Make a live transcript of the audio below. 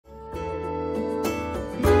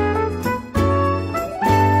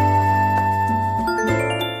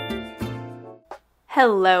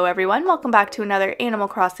Hello everyone, welcome back to another Animal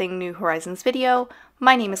Crossing New Horizons video.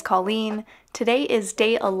 My name is Colleen. Today is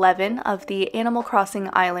day 11 of the Animal Crossing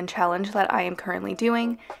Island challenge that I am currently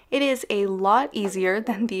doing. It is a lot easier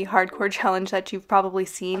than the hardcore challenge that you've probably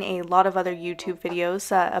seen a lot of other YouTube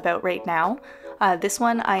videos about right now. This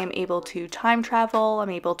one I am able to time travel, I'm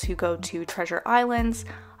able to go to treasure islands.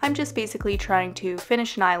 I'm just basically trying to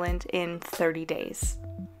finish an island in 30 days.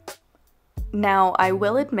 Now, I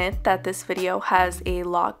will admit that this video has a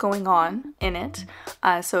lot going on in it,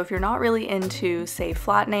 so if you're not really into, say,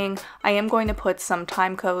 flattening, I am going to put some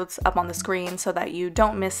time codes up on the screen so that you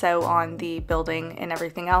don't miss out on the building and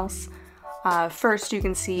everything else. First, you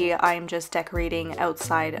can see I'm just decorating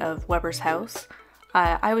outside of Weber's house.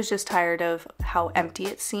 I was just tired of how empty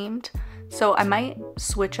it seemed, so I might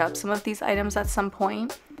switch up some of these items at some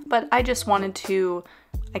point, but I just wanted to,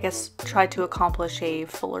 I guess, try to accomplish a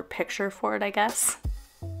fuller picture for it, I guess.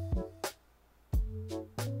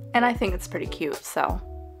 And I think it's pretty cute, so.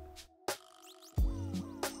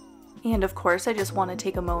 And of course, I just want to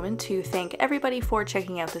take a moment to thank everybody for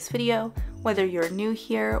checking out this video, whether you're new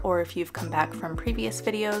here or if you've come back from previous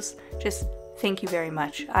videos. Just thank you very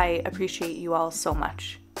much. I appreciate you all so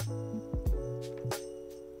much.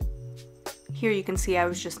 Here you can see I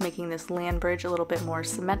was just making this land bridge a little bit more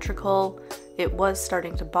symmetrical. It was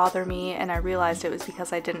starting to bother me, and I realized it was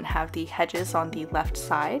because I didn't have the hedges on the left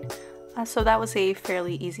side. So that was a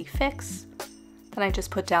fairly easy fix. Then I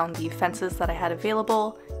just put down the fences that I had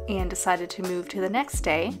available and decided to move to the next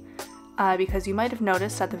day because you might have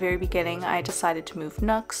noticed at the very beginning I decided to move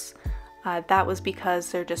nooks. That was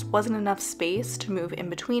because there just wasn't enough space to move in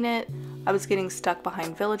between it. I was getting stuck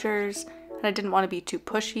behind villagers, and I didn't want to be too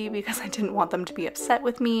pushy because I didn't want them to be upset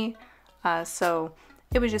with me. So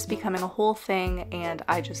it was just becoming a whole thing, and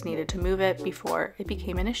I just needed to move it before it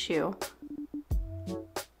became an issue.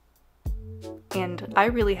 And I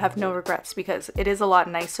really have no regrets because it is a lot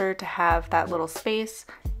nicer to have that little space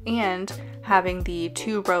and having the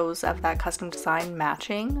two rows of that custom design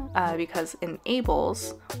matching because in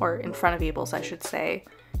Abel's, or in front of Abel's I should say,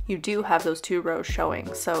 you do have those two rows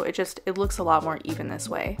showing, so it looks a lot more even this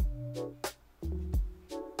way.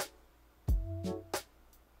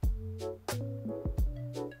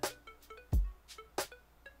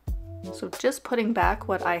 So just putting back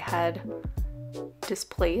what I had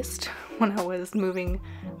displaced when I was moving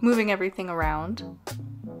everything around.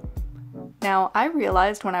 Now, I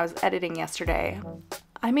realized when I was editing yesterday,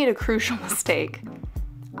 I made a crucial mistake.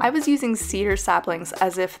 I was using cedar saplings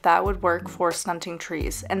as if that would work for stunting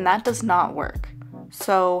trees, and that does not work.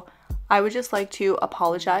 So I would just like to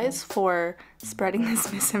apologize for spreading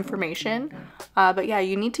this misinformation, but yeah,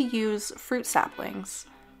 you need to use fruit saplings.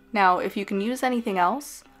 Now, if you can use anything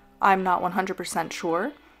else, I'm not 100%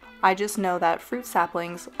 sure. I just know that fruit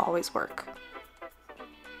saplings always work.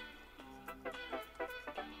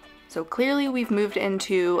 So clearly we've moved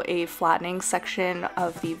into a flattening section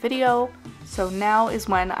of the video. So now is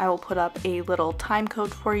when I will put up a little time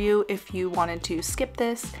code for you if you wanted to skip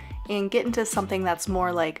this and get into something that's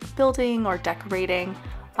more like building or decorating.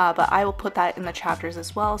 But I will put that in the chapters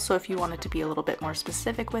as well. So if you wanted to be a little bit more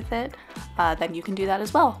specific with it, then you can do that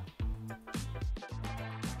as well.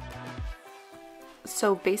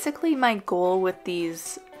 So basically my goal with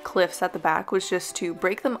these cliffs at the back was just to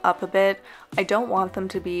break them up a bit. I don't want them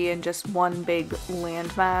to be in just one big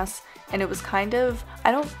landmass, and it was kind of, I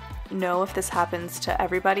don't know if this happens to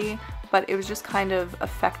everybody, but it was just kind of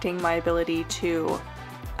affecting my ability to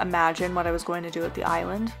imagine what I was going to do at the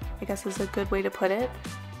island, I guess is a good way to put it.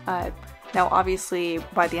 Now obviously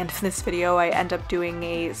by the end of this video I end up doing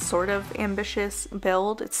a sort of ambitious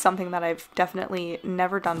build. It's something that I've definitely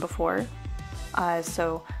never done before.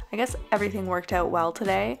 So I guess everything worked out well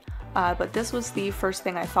today, but this was the first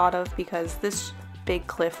thing I thought of because this big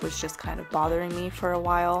cliff was just kind of bothering me for a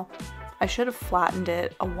while. I should have flattened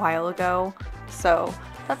it a while ago, so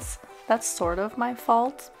that's sort of my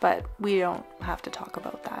fault, but we don't have to talk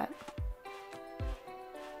about that.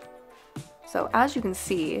 So as you can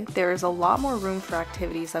see, there is a lot more room for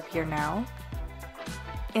activities up here now.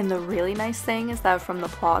 And the really nice thing is that from the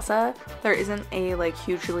plaza, there isn't a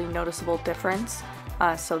hugely noticeable difference.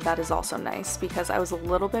 So that is also nice because I was a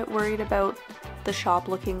little bit worried about the shop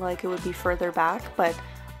looking like it would be further back, but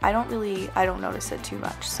I don't notice it too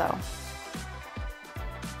much, so.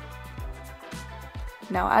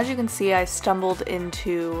 Now, as you can see, I stumbled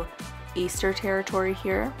into Easter territory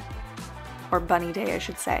here, or Bunny Day, I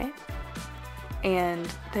should say.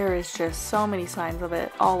 And there is just so many signs of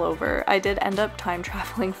it all over. I did end up time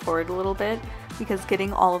traveling forward a little bit because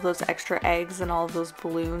getting all of those extra eggs and all of those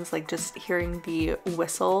balloons, like just hearing the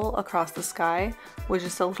whistle across the sky was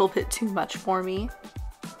just a little bit too much for me.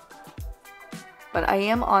 But I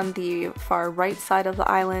am on the far right side of the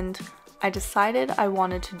island. I decided I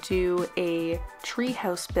wanted to do a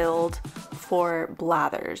treehouse build for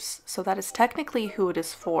Blathers. So that is technically who it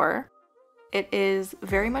is for. It is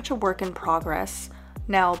very much a work in progress.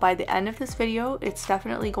 Now, by the end of this video, it's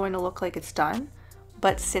definitely going to look like it's done.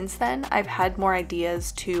 But since then, I've had more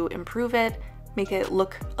ideas to improve it, make it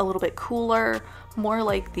look a little bit cooler, more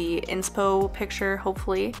like the inspo picture,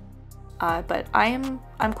 hopefully. But I'm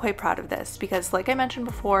quite proud of this because, like I mentioned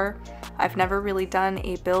before, I've never really done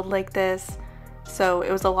a build like this. So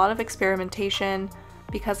it was a lot of experimentation.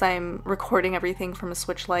 Because I'm recording everything from a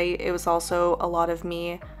Switch Lite, it was also a lot of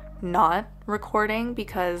me not recording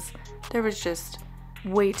because there was just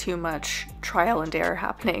way too much trial and error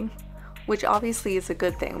happening, which obviously is a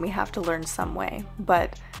good thing. We have to learn some way,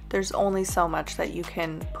 but there's only so much that you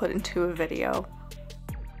can put into a video.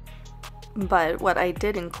 But what I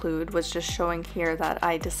did include was just showing here that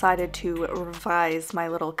I decided to revise my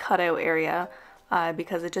little cutout area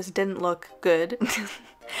because it just didn't look good.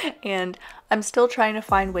 And I'm still trying to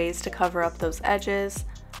find ways to cover up those edges.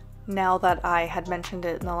 Now that I had mentioned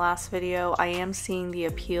it in the last video, I am seeing the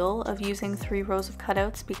appeal of using 3 rows of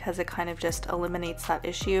cutouts because it kind of just eliminates that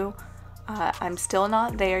issue. I'm still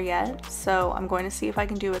not there yet, so I'm going to see if I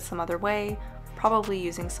can do it some other way, probably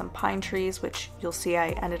using some pine trees, which you'll see I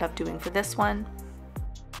ended up doing for this one.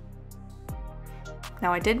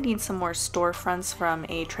 Now I did need some more storefronts from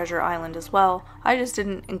a treasure island as well. I just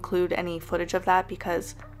didn't include any footage of that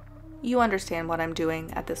because you understand what I'm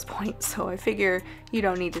doing at this point, so I figure you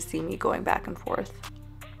don't need to see me going back and forth.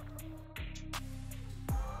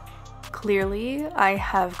 Clearly, I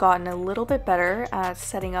have gotten a little bit better at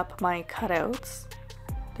setting up my cutouts.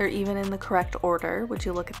 They're even in the correct order, would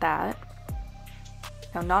you look at that?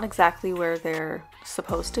 Now, not exactly where they're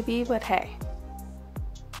supposed to be, but hey,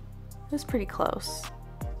 it was pretty close.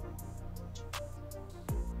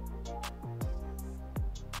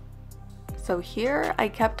 So here I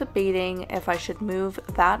kept debating if I should move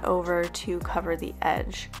that over to cover the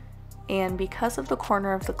edge. And because of the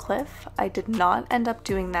corner of the cliff, I did not end up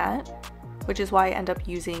doing that, which is why I end up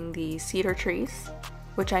using the cedar trees,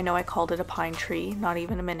 which I know I called it a pine tree not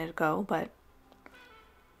even a minute ago, but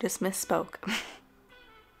just misspoke.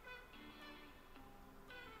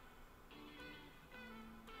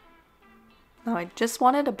 Now I just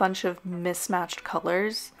wanted a bunch of mismatched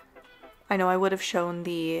colors. I know I would have shown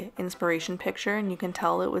the inspiration picture and you can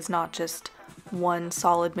tell it was not just one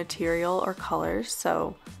solid material or colors,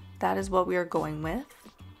 so that is what we are going with.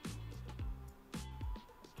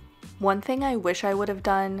 One thing I wish I would have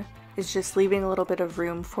done is just leaving a little bit of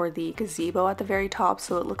room for the gazebo at the very top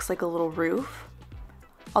so it looks like a little roof.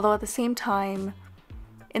 Although at the same time,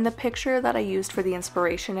 in the picture that I used for the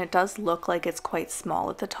inspiration, it does look like it's quite small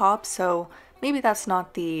at the top, so maybe that's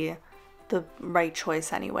not the right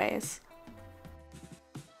choice anyways.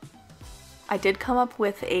 I did come up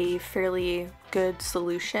with a fairly good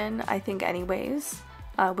solution, I think anyways,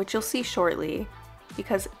 which you'll see shortly,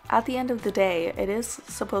 because at the end of the day, it is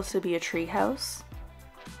supposed to be a tree house,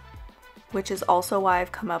 which is also why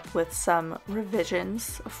I've come up with some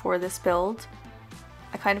revisions for this build.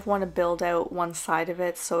 I kind of want to build out one side of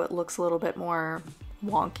it so it looks a little bit more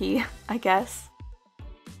wonky, I guess.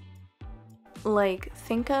 Like,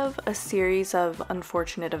 think of a series of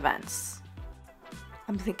unfortunate events.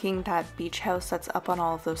 I'm thinking that beach house that's up on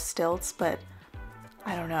all of those stilts, but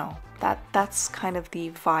I don't know. That's kind of the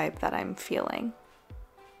vibe that I'm feeling.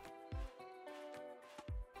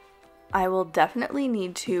 I will definitely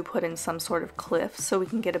need to put in some sort of cliff so we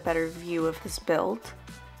can get a better view of this build,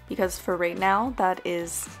 because for right now, that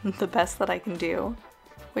is the best that I can do,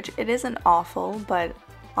 which it isn't awful, but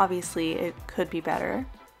obviously it could be better.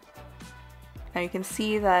 Now you can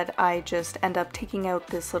see that I just end up taking out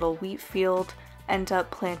this little wheat field, end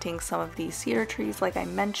up planting some of these cedar trees like I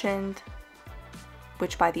mentioned,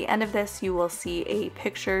 which by the end of this you will see a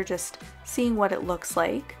picture just seeing what it looks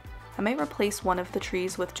like. I may replace one of the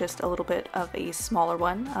trees with just a little bit of a smaller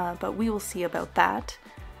one, but we will see about that.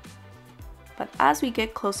 But as we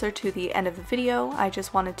get closer to the end of the video, I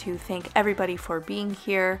just wanted to thank everybody for being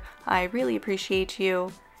here. I really appreciate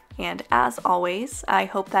you. And as always, I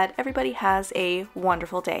hope that everybody has a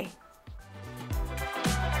wonderful day.